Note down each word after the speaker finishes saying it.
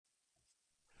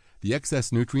The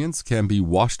excess nutrients can be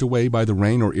washed away by the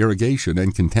rain or irrigation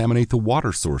and contaminate the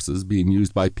water sources being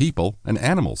used by people and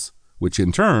animals, which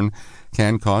in turn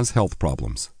can cause health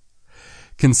problems.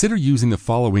 Consider using the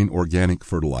following organic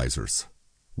fertilizers.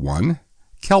 1.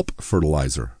 Kelp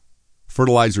fertilizer.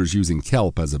 Fertilizers using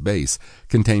kelp as a base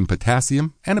contain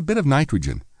potassium and a bit of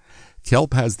nitrogen.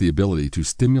 Kelp has the ability to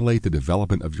stimulate the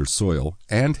development of your soil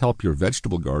and help your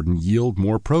vegetable garden yield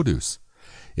more produce.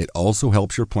 It also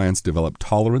helps your plants develop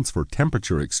tolerance for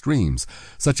temperature extremes,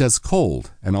 such as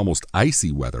cold and almost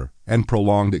icy weather and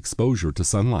prolonged exposure to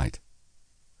sunlight.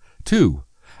 2.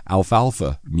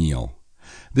 Alfalfa meal.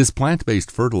 This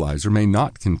plant-based fertilizer may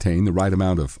not contain the right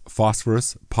amount of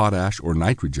phosphorus, potash, or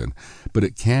nitrogen, but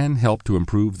it can help to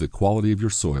improve the quality of your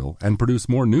soil and produce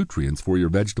more nutrients for your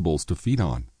vegetables to feed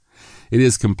on. It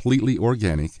is completely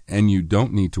organic, and you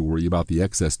don't need to worry about the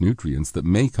excess nutrients that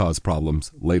may cause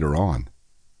problems later on.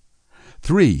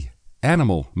 3.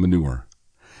 Animal manure.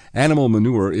 Animal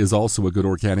manure is also a good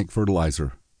organic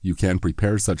fertilizer. You can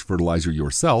prepare such fertilizer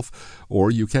yourself, or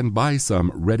you can buy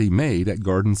some ready-made at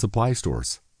garden supply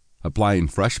stores. Applying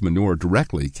fresh manure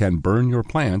directly can burn your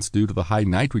plants due to the high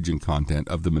nitrogen content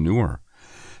of the manure.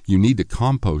 You need to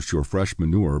compost your fresh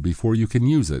manure before you can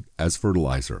use it as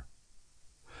fertilizer.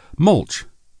 Mulch.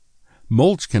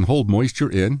 Mulch can hold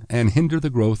moisture in and hinder the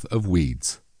growth of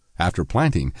weeds. After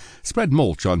planting, spread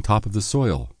mulch on top of the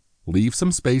soil. Leave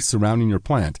some space surrounding your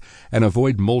plant and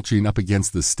avoid mulching up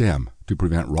against the stem to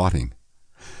prevent rotting.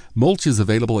 Mulch is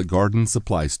available at garden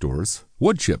supply stores.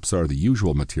 Wood chips are the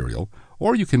usual material,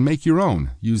 or you can make your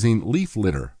own using leaf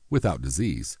litter without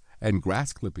disease and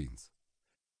grass clippings.